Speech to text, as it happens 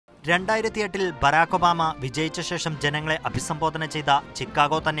2008 Barack Obama വിജയിച്ച ശേഷം ജനങ്ങളെ അഭിസംബോധന ചെയ്ത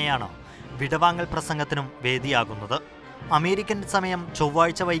ചിക്കാഗോ തന്നെയാണ് വിടവാങ്ങൽ പ്രസംഗത്തിനും വേദിയാകുന്നത്. അമേരിക്കൻ സമയം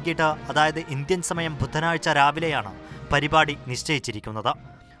ചൊവ്വാഴ്ച വൈകിട്ട്, അതായത് ഇന്ത്യൻ സമയം ബുധനാഴ്ച രാവിലെയാണ് പരിപാടി നിശ്ചയിച്ചിരിക്കുന്നത്.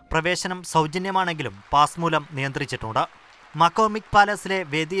 പ്രവേശനം സൗജന്യമാണെങ്കിലും പാസ് മൂലം നിയന്ത്രിച്ചിട്ടുണ്ട്. മക്കോമിക് പാലസിലെ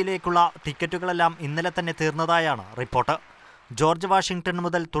വേദിയിലേക്കുള്ള ടിക്കറ്റുകളെല്ലാം ഇന്നലെ തന്നെ തീർന്നതായാണ് റിപ്പോർട്ട്. ജോർജ് വാഷിംഗ്ടൺ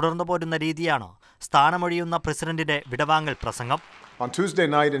മുതൽ തുടർന്നു പോരുന്ന രീതിയാണ് സ്ഥാനമൊഴിയുന്ന പ്രസിഡന്റിന്റെ വിടവാങ്ങൽ പ്രസംഗം. On Tuesday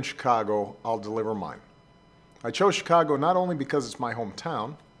night in Chicago, I'll deliver mine. I chose Chicago not only because it's my hometown,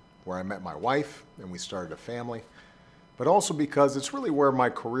 where I met my wife and we started a family, but also because it's really where my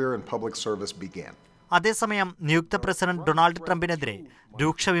career in public service began. അതേസമയം നിയുക്ത president Donald ട്രംപിനെതിരെ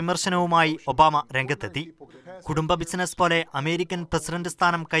രൂക്ഷ വിമർശനവുമായി Obama രംഗത്തെത്തി. കുടുംബ business പോലെ American president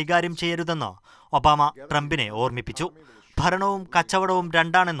സ്ഥാനം കൈകാര്യം ചെയ്യരുതെന്ന് ഒബാമ ട്രംപിനെ ഓർമ്മിപ്പിച്ചു. ഭരണവും കച്ചവടവും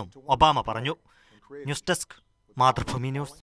രണ്ടാണെന്നും ഒബാമ പറഞ്ഞു. News desk, Mathrubhumi news.